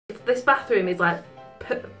This bathroom is like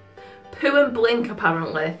poo and blink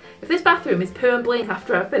apparently. If this bathroom is poo and blink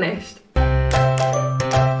after I've finished.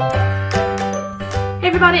 Hey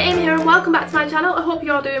everybody, Amy here and welcome back to my channel. I hope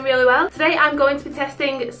you're all doing really well. Today I'm going to be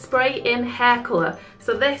testing spray in hair colour.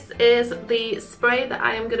 So this is the spray that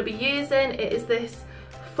I am going to be using. It is this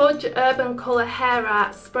Fudge Urban Colour Hair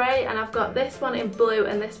Art Spray, and I've got this one in blue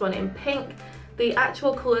and this one in pink. The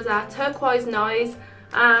actual colours are Turquise Noise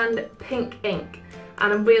and Pink Ink.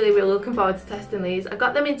 And I'm really looking forward to testing these. I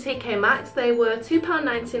got them in TK Maxx. They were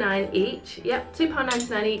 £2.99 each. Yep,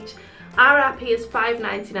 £2.99 each. RRP is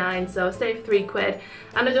 £5.99, so save £3.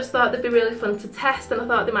 And I just thought they'd be really fun to test, and I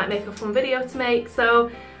thought they might make a fun video to make. So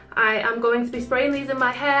I am going to be spraying these in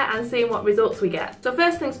my hair and seeing what results we get. So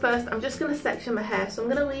first things first, I'm just going to section my hair. So I'm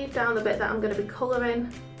going to leave down the bit that I'm going to be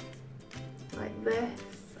colouring like this.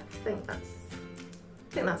 I think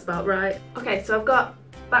that's about right. Okay, so I've got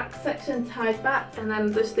back section tied back, and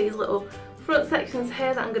then just these little front sections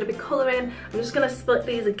here that I'm going to be colouring. I'm just going to split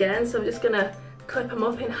these again, so I'm just going to clip them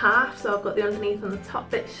up in half so I've got the underneath and the top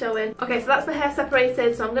bit showing. Okay, so that's my hair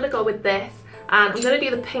separated, so I'm going to go with this, and I'm going to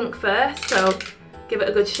do the pink first, so give it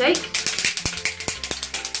a good shake.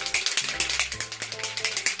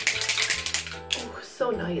 Oh,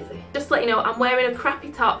 so noisy. Just to let you know, I'm wearing a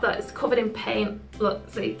crappy top that is covered in paint. Look,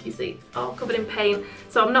 see, you see, it's all covered in paint,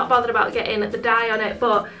 so I'm not bothered about getting the dye on it,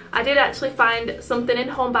 but I did actually find something in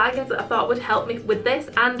Home Bargains that I thought would help me with this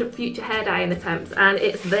and future hair dyeing attempts, and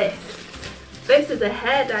it's this. This is a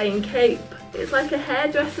hair dyeing cape. It's like a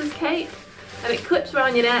hairdresser's cape, and it clips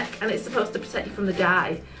around your neck, and it's supposed to protect you from the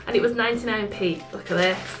dye, and it was 99p. Look at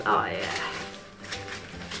this. Oh yeah.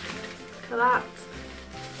 Look at that.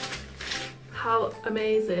 How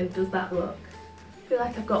amazing does that look? I feel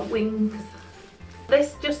like I've got wings.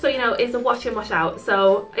 This, just so you know, is a wash in, wash out.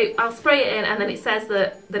 So I'll spray it in, and then it says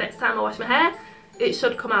that the next time I wash my hair, it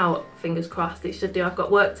should come out. Fingers crossed, it should do. I've got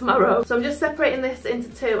work tomorrow. So I'm just separating this into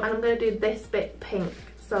two, and I'm going to do this bit pink.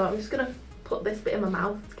 So I'm just going to put this bit in my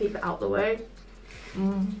mouth to keep it out the way.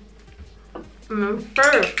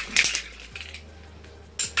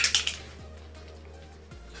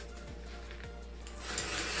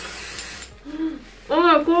 Oh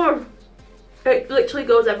my god! It literally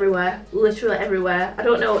goes everywhere, literally everywhere. I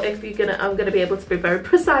don't know if I'm gonna be able to be very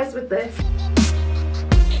precise with this.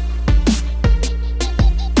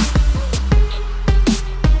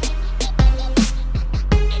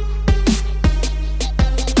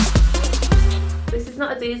 This is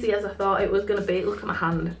not as easy as I thought it was gonna be. Look at my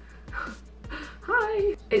hand.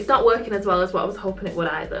 Hi! It's not working as well as what I was hoping it would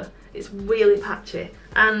either. It's really patchy,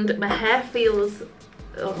 and my hair feels,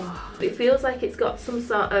 it feels like it's got some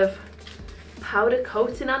sort of powder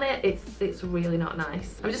coating on it. It's really not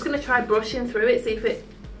nice. I'm just gonna try brushing through it, see if it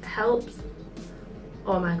helps.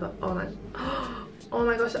 Oh my god, oh my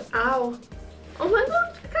gosh, ow. Oh my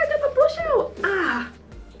god, I can't get my brush out.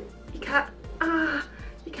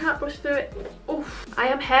 You can't brush through it. Oof. I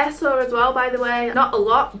am hair sore as well, by the way. Not a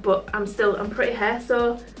lot, but I'm pretty hair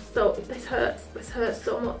sore. So this hurts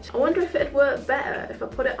so much. I wonder if it'd work better if I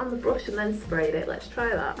put it on the brush and then sprayed it. Let's try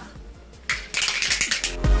that.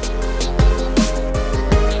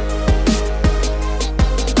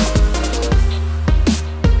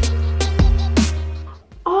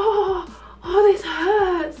 Oh, this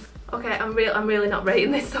hurts. Okay, I'm really not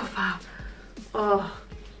rating this so far. Oh,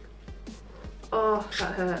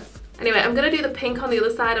 that hurts. Anyway, I'm gonna do the pink on the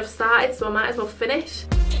other side. I've started, so I might as well finish.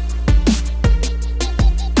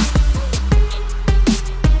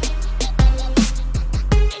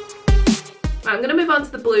 Right, I'm gonna move on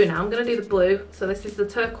to the blue now. I'm gonna do the blue. So this is the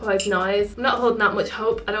Turquise Noise. I'm not holding that much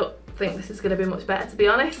hope. I don't think this is gonna be much better, to be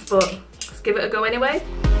honest, but let's give it a go anyway.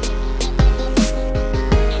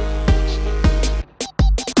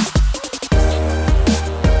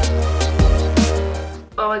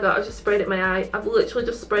 Oh my god, I just sprayed it in my eye. I've literally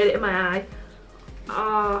just sprayed it in my eye.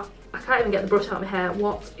 I can't even get the brush out of my hair.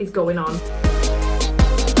 What is going on?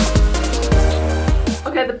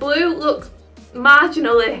 Okay, the blue looks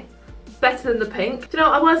marginally better than the pink. Do you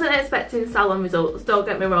know, I wasn't expecting salon results, don't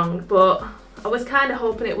get me wrong, but I was kind of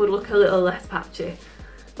hoping it would look a little less patchy.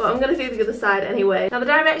 But I'm going to do the other side anyway. Now the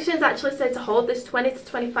directions actually say to hold this 20 to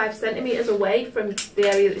 25 centimetres away from the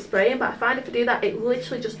area that you're spraying, but I find if I do that, it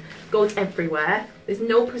literally just goes everywhere. There's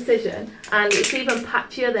no precision, and it's even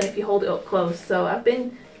patchier than if you hold it up close. So I've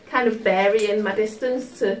been kind of varying my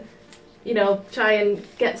distance to, you know, try and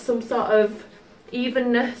get some sort of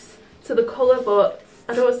evenness to the colour, but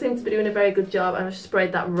I don't seem to be doing a very good job, and I just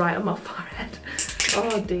sprayed that right on my forehead.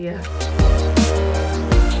 Oh dear.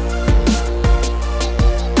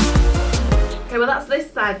 Okay, well that's this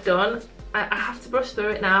side done. I have to brush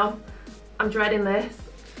through it now. I'm dreading this.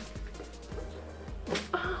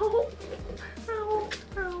 Ow, ow,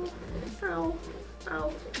 ow, ow,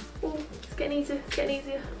 ow. Oh, it's getting easier, it's getting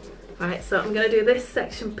easier. Right, so I'm gonna do this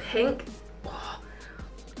section pink. Oh.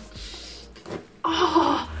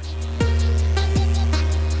 Oh.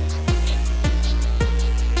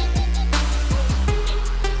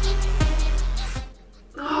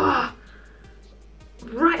 Oh.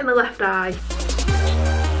 Right in the left eye.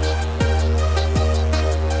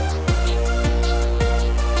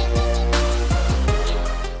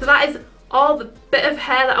 So that is all the bit of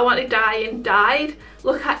hair that I wanted dyeing dyed.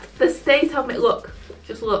 Look at the state of me. Look,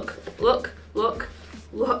 just look, look, look,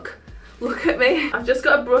 look, look at me. I've just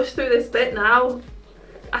got to brush through this bit now.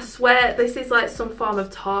 I swear this is like some form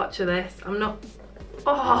of torture, this. I'm not,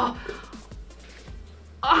 oh.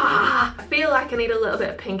 Ah, I feel like I need a little bit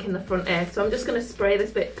of pink in the front here, so I'm just going to spray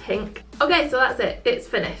this bit pink. Okay, so that's it. It's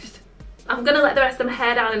finished. I'm going to let the rest of my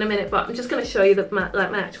hair down in a minute, but I'm just going to show you my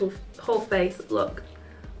actual whole face look.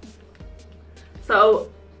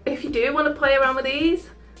 So if you do want to play around with these,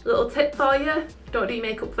 little tip for you, don't do your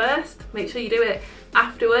makeup first. Make sure you do it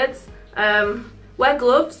afterwards. Wear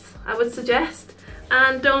gloves, I would suggest,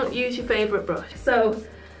 and don't use your favourite brush. So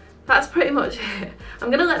that's pretty much it. I'm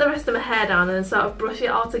going to let the rest of my hair down and sort of brush it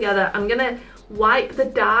all together. I'm going to wipe the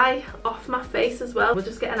dye off my face as well. We'll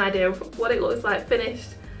just get an idea of what it looks like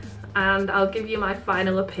finished, and I'll give you my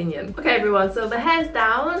final opinion. Okay everyone, so the hair's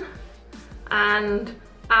down and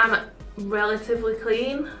I'm relatively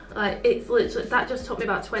clean. Like, it's literally, that just took me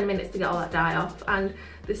about 20 minutes to get all that dye off, and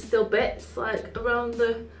there's still bits like around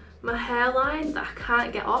my hairline that I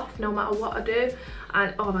can't get off no matter what I do.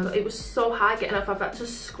 And oh my god, it was so hard getting off. I've had to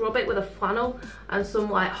scrub it with a flannel and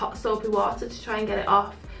some like hot soapy water to try and get it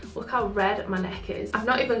off. Look how red my neck is. I've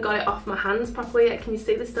not even got it off my hands properly yet. Can you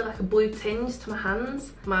see there's still like a blue tinge to my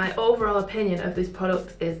hands? My overall opinion of this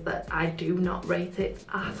product is that I do not rate it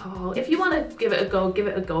at all. If you want to give it a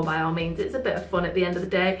go by all means. It's a bit of fun at the end of the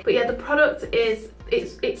day. But yeah, the product is,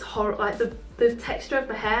 it's horrible. Like the texture of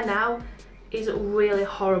my hair now is really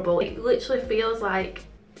horrible. It literally feels like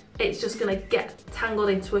it's just gonna get tangled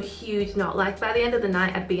into a huge knot. Like by the end of the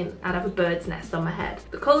night I'd have a bird's nest on my head.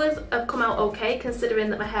 The colours have come out okay considering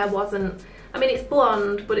that my hair wasn't, I mean it's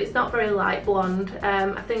blonde but it's not very light blonde.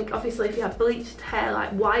 I think obviously if you have bleached hair, like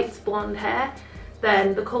white blonde hair,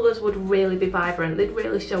 then the colours would really be vibrant, they'd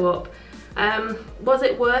really show up. Was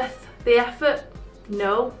it worth the effort?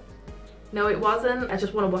 No. No, it wasn't. I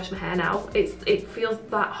just want to wash my hair now. It feels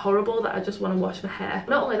that horrible that I just want to wash my hair.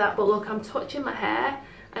 Not only that, but look, I'm touching my hair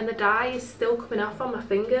and the dye is still coming off on my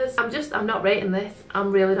fingers. I'm not rating this.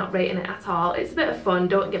 I'm really not rating it at all. It's a bit of fun,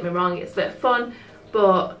 don't get me wrong, it's a bit of fun,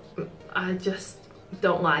 but I just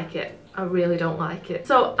don't like it. I really don't like it.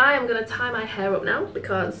 So I am gonna tie my hair up now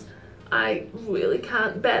because I really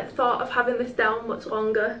can't bear the thought of having this down much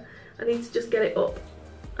longer. I need to just get it up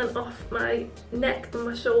and off my neck and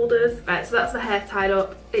my shoulders. Right, so that's the hair tied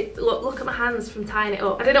up. Look at my hands from tying it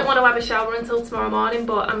up. I didn't want to have a shower until tomorrow morning,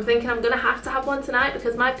 but I'm thinking I'm gonna have to have one tonight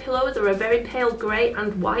because my pillows are a very pale grey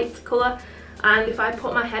and white colour, and if I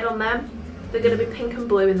put my head on them, they're gonna be pink and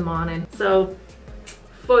blue in the morning. So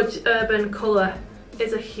Fudge Urban Colour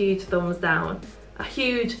is a huge thumbs down. A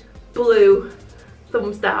huge blue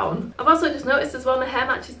thumbs down. I've also just noticed as well my hair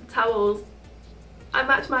matches the towels. I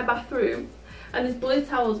match my bathroom. And there's blue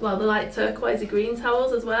towels, well, they're like turquoisey green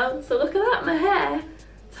towels as well. So look at that, my hair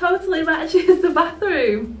totally matches the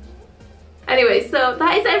bathroom. Anyway, so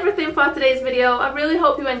that is everything for today's video. I really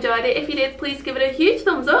hope you enjoyed it. If you did, please give it a huge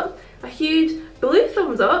thumbs up, a huge blue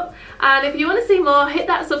thumbs up. And if you want to see more, hit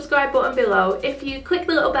that subscribe button below. If you click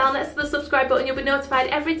the little bell next to the subscribe button, you'll be notified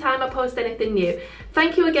every time I post anything new.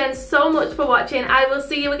 Thank you again so much for watching. I will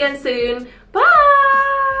see you again soon. Bye!